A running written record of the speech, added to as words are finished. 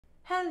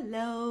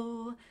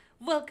Hello!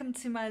 Welcome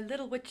to my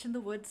Little Witch in the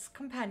Woods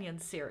companion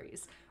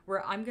series,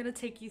 where I'm going to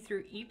take you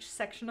through each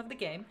section of the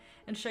game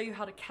and show you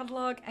how to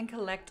catalog and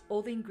collect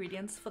all the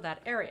ingredients for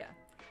that area.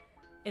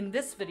 In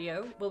this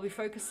video, we'll be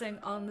focusing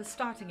on the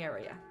starting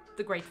area,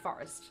 the Great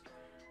Forest.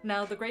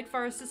 Now, the Great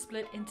Forest is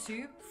split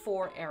into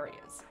 4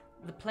 areas: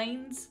 the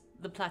plains,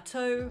 the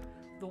plateau,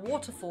 the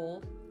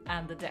waterfall,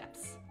 and the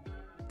depths.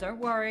 Don't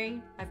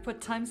worry, I've put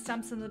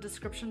timestamps in the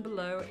description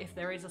below if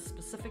there is a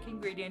specific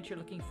ingredient you're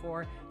looking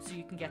for so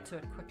you can get to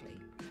it quickly.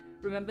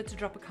 Remember to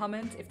drop a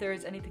comment if there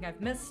is anything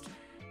I've missed,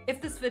 if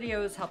this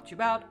video has helped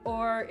you out,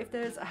 or if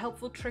there's a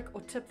helpful trick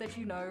or tip that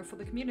you know for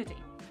the community.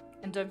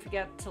 And don't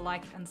forget to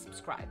like and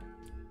subscribe.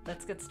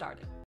 Let's get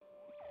started.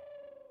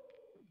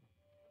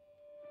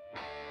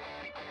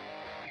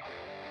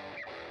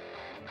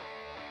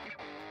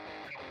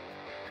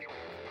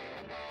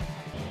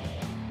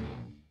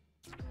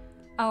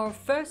 Our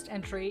first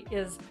entry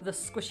is the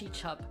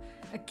Squishychub,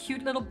 a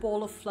cute little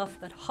ball of fluff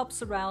that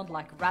hops around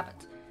like a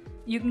rabbit.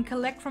 You can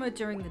collect from it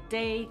during the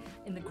day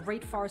in the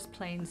Great Forest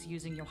Plains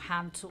using your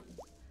hand tool.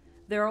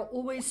 There are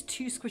always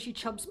 2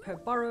 Squishychubs per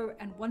burrow,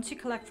 and once you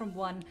collect from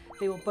one,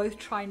 they will both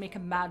try and make a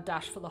mad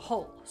dash for the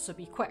hole, so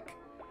be quick.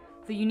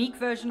 The unique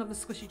version of the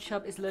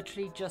Squishychub is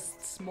literally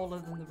just smaller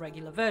than the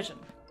regular version,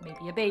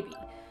 maybe a baby.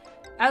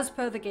 As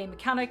per the game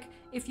mechanic,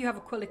 if you have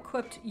a quill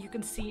equipped, you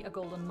can see a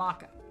golden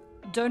marker.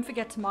 Don't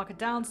forget to mark it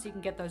down so you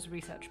can get those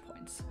research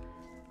points.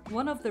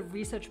 One of the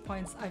research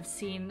points I've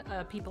seen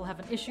people have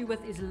an issue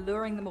with is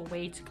luring them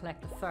away to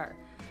collect the fur.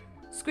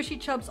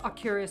 Squishychubs are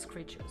curious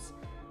creatures.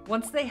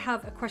 Once they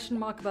have a question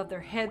mark above their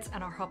heads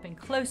and are hopping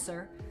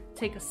closer,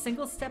 take a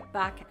single step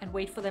back and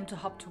wait for them to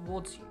hop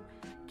towards you.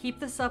 Keep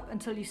this up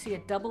until you see a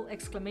double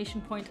exclamation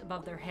point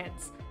above their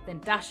heads,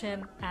 then dash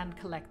in and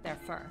collect their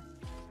fur.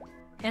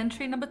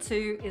 Entry number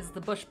 2 is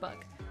the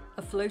bushbug,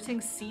 a floating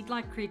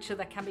seed-like creature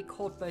that can be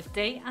caught both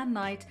day and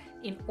night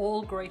in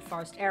all Great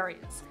Forest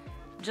areas.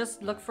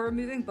 Just look for a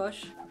moving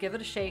bush, give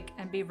it a shake,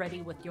 and be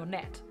ready with your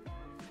net.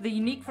 The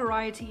unique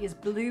variety is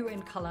blue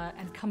in color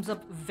and comes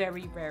up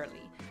very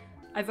rarely.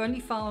 I've only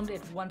found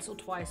it once or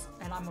twice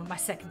and I'm on my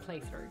second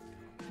playthrough.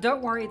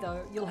 Don't worry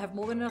though, you'll have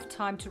more than enough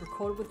time to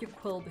record with your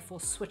quill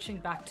before switching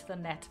back to the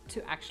net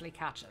to actually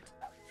catch it.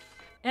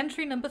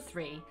 Entry number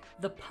 3,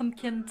 the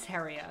pumpkin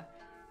terrier.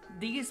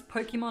 These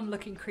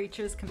Pokemon-looking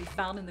creatures can be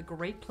found in the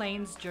Great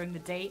Plains during the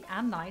day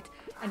and night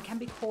and can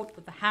be caught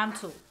with the hand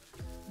tool,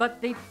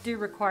 but they do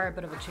require a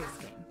bit of a chase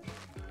game.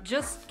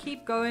 Just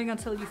keep going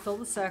until you fill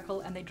the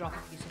circle and they drop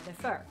a piece of their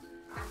fur.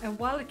 And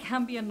while it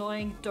can be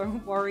annoying,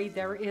 don't worry,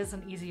 there is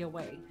an easier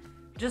way.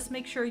 Just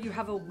make sure you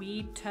have a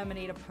Weed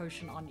Terminator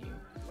potion on you.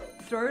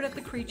 Throw it at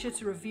the creature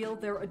to reveal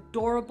their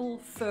adorable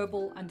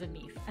furball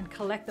underneath and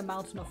collect the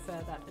mountain of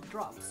fur that it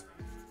drops.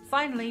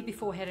 Finally,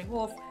 before heading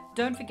off,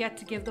 don't forget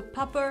to give the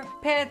pupper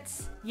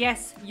pets.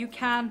 Yes, you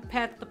can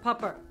pet the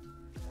pupper.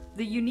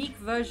 The unique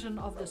version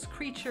of this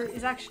creature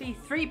is actually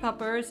 3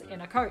 puppers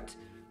in a coat.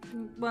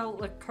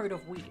 Well, a coat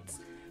of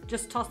weeds.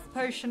 Just toss the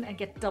potion and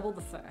get double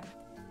the fur.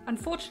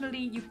 Unfortunately,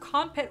 you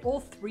can't pet all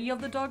 3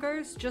 of the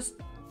doggos, just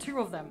 2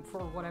 of them for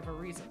whatever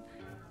reason.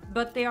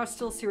 But they are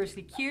still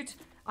seriously cute.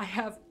 I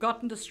have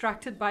gotten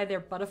distracted by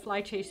their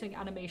butterfly chasing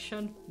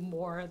animation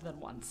more than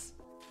once.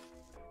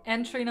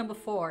 Entry number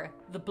 4,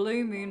 the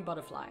Bluemoon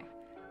Butterfly.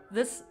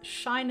 This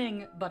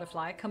shining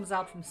butterfly comes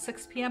out from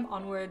 6 PM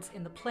onwards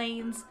in the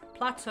plains,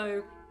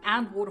 plateau,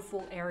 and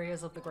waterfall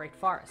areas of the Great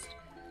Forest.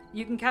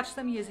 You can catch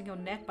them using your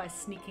net by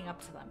sneaking up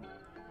to them.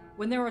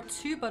 When there are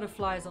 2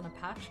 butterflies on a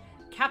patch,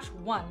 catch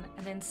one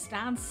and then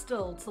stand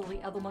still till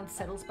the other one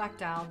settles back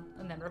down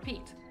and then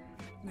repeat.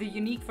 The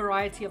unique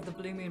variety of the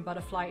Bluemoon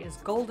Butterfly is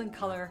gold in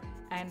color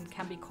and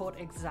can be caught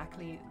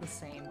exactly the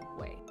same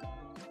way.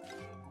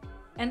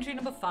 Entry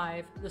number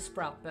 5, the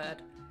Sprout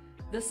Bird.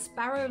 This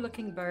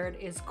sparrow-looking bird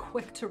is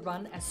quick to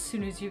run as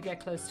soon as you get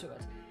close to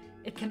it.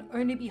 It can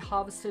only be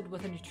harvested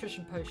with a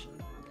nutrition potion,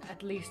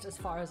 at least as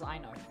far as I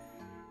know.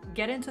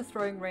 Get into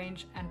throwing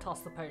range and toss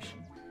the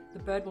potion. The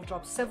bird will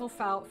drop several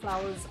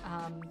flowers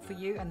for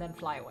you and then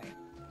fly away.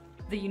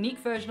 The unique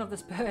version of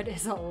this bird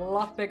is a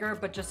lot bigger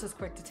but just as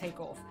quick to take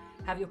off.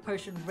 Have your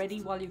potion ready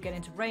while you get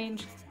into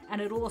range,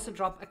 and it'll also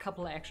drop a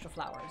couple of extra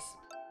flowers.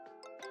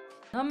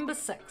 Number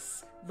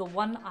 6, the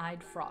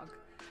One-Eyed Frog.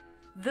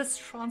 This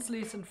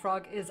translucent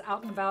frog is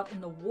out and about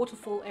in the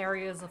waterfall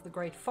areas of the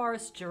Great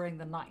Forest during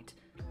the night.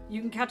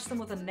 You can catch them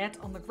with a net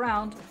on the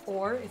ground,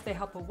 or if they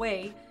hop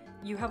away,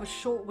 you have a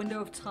short window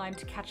of time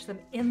to catch them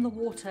in the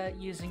water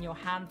using your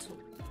hand tool.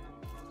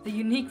 The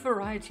unique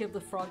variety of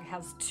the frog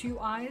has 2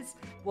 eyes,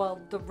 while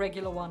the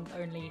regular one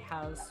only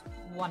has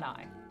 1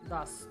 eye,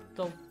 thus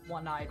the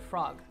one-eyed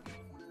frog.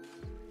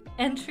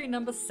 Entry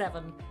number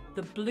 7,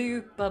 the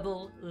Blue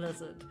Bubble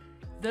Lizard.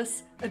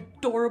 This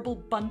adorable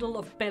bundle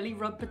of belly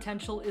rub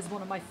potential is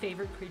one of my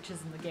favorite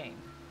creatures in the game.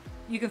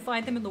 You can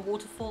find them in the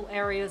waterfall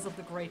areas of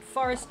the Great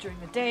Forest during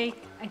the day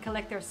and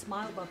collect their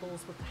smile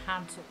bubbles with the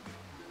hand tool.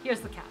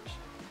 Here's the catch.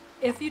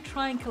 If you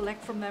try and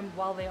collect from them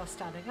while they are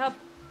standing up,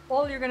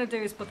 all you're going to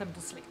do is put them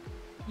to sleep.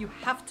 you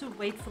have to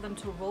wait for them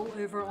to roll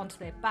over onto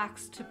their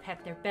backs to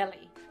pet their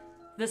belly.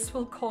 This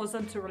will cause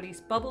them to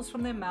release bubbles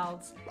from their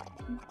mouths.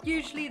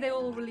 Usually they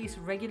will release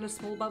regular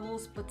small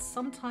bubbles, but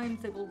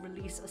sometimes they will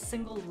release a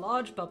single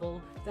large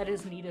bubble that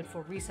is needed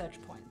for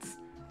research points.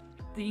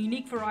 The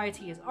unique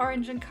variety is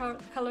orange in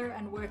color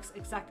and works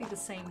exactly the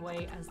same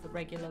way as the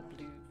regular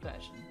blue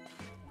version.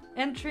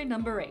 Entry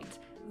number 8,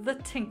 the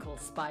Tinkle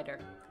Spider.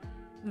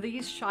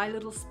 These shy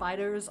little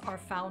spiders are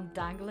found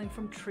dangling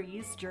from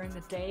trees during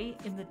the day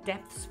in the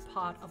depths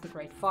part of the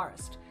Great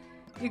Forest.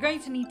 You're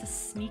going to need to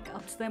sneak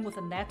up to them with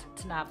a net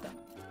to nab them.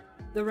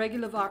 The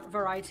regular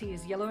variety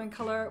is yellow in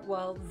color,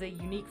 while the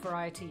unique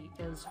variety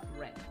is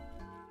red.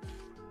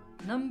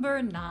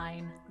 Number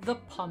 9, the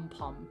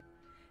PomPom.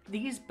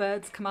 These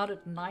birds come out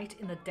at night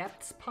in the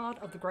depths part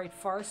of the Great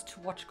Forest to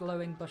watch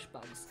glowing bush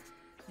bugs.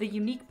 The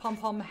unique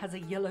PomPom has a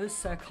yellow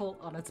circle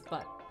on its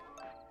butt.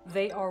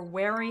 They are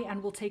wary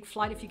and will take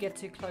flight if you get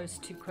too close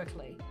too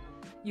quickly.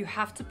 You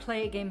have to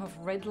play a game of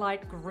red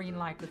light, green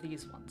light with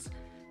these ones.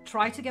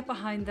 Try to get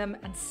behind them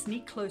and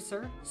sneak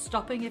closer,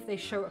 stopping if they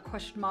show a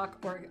question mark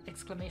or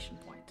exclamation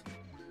point.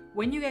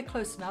 When you get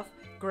close enough,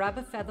 grab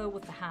a feather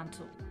with the hand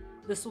tool.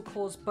 This will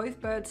cause both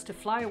birds to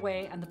fly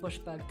away and the bush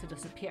bug to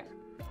disappear.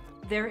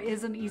 There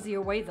is an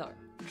easier way though.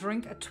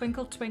 Drink a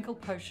Twinkle Twinkle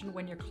potion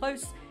when you're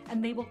close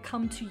and they will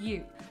come to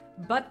you.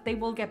 But they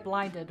will get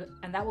blinded,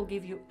 and that will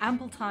give you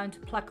ample time to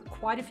pluck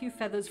quite a few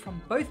feathers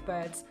from both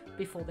birds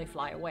before they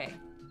fly away.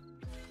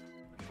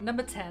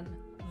 Number 10,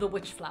 the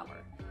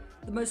Witchflower.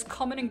 The most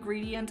common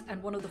ingredient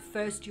and one of the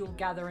first you'll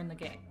gather in the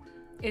game.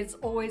 It's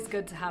always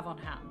good to have on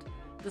hand.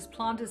 This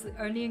plant is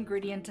the only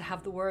ingredient to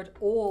have the word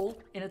all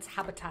in its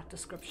habitat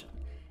description.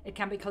 It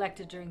can be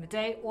collected during the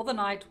day or the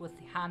night with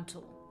the hand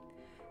tool.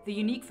 The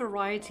unique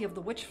variety of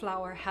the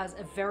Witchflower has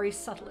a very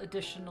subtle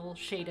additional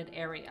shaded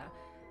area.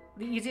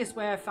 The easiest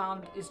way I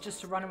found is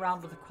just to run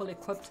around with a quill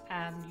equipped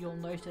and you'll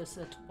notice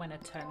it when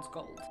it turns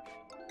gold.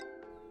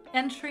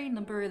 Entry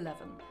number 11,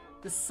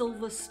 the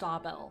Silver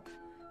Starbell.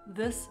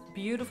 This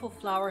beautiful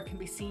flower can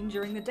be seen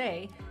during the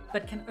day,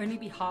 but can only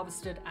be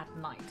harvested at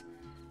night.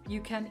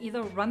 You can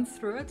either run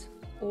through it,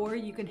 or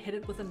you can hit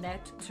it with a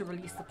net to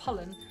release the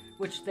pollen,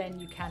 which then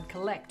you can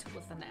collect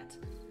with the net.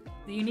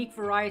 The unique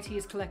variety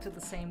is collected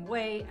the same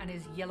way and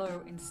is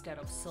yellow instead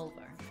of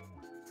silver.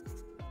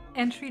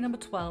 Entry number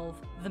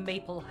 12, the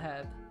Maple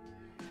Herb.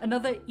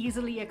 Another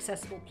easily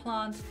accessible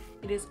plant,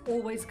 it is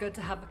always good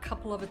to have a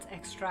couple of its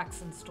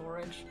extracts in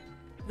storage.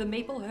 The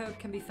maple herb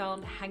can be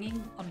found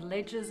hanging on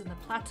ledges in the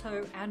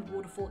plateau and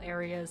waterfall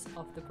areas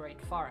of the Great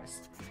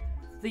Forest.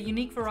 The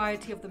unique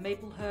variety of the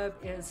maple herb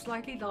is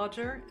slightly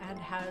larger and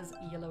has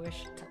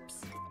yellowish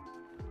tips.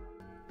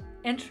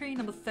 Entry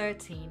number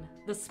 13,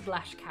 the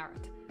Splash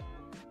Carrot.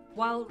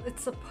 While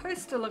it's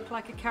supposed to look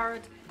like a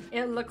carrot,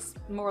 it looks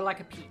more like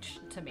a peach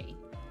to me.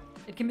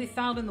 It can be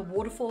found in the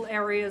waterfall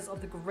areas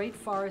of the Great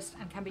Forest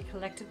and can be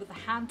collected with a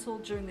hand tool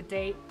during the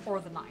day or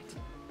the night.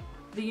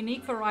 The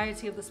unique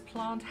variety of this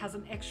plant has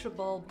an extra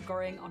bulb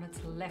growing on its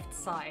left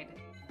side.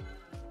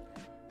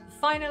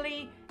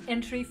 Finally,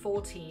 entry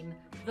 14,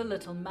 the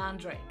Little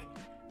Mandrake.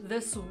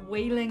 This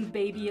wailing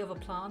baby of a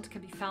plant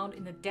can be found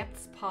in the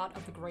depths part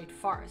of the Great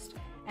Forest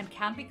and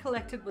can be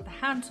collected with a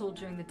hand tool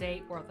during the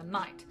day or the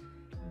night.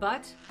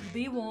 But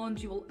be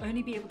warned, you will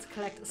only be able to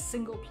collect a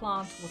single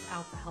plant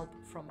without the help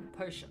from a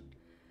potion.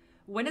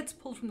 When it's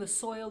pulled from the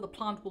soil, the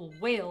plant will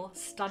wail,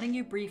 stunning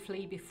you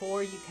briefly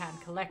before you can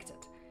collect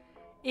it.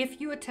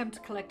 If you attempt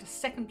to collect a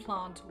second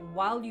plant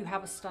while you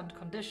have a stunned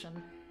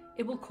condition,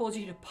 it will cause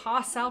you to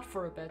pass out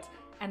for a bit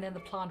and then the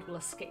plant will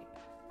escape.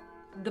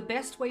 The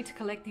best way to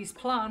collect these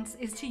plants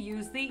is to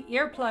use the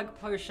earplug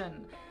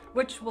potion,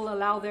 which will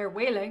allow their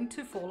wailing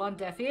to fall on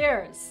deaf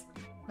ears.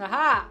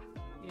 Aha!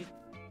 You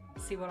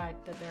see what I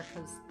did there,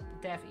 because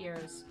the deaf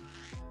ears,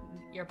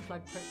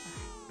 earplug potion,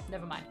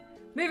 never mind.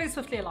 Moving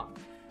swiftly along.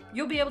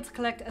 You'll be able to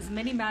collect as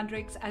many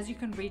mandrakes as you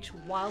can reach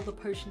while the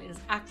potion is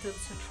active,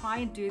 so try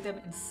and do them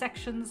in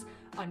sections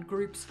and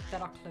groups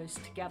that are close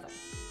together.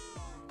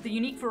 The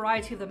unique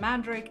variety of the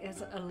mandrake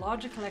is a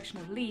larger collection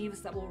of leaves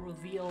that will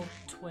reveal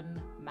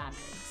twin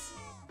mandrakes.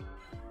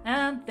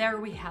 And there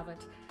we have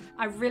it.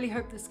 I really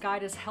hope this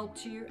guide has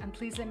helped you, and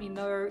please let me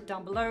know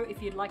down below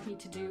if you'd like me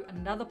to do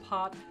another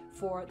part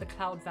for the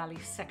Cloud Valley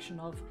section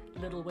of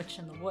Little Witch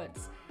in the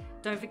Woods.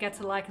 Don't forget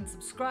to like and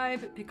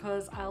subscribe,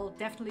 because I'll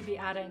definitely be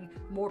adding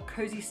more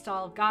cozy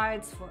style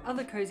guides for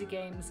other cozy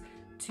games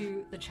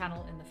to the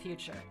channel in the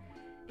future.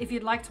 If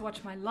you'd like to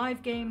watch my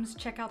live games,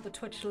 check out the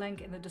Twitch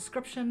link in the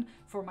description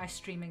for my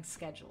streaming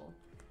schedule.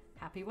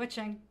 Happy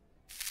witching!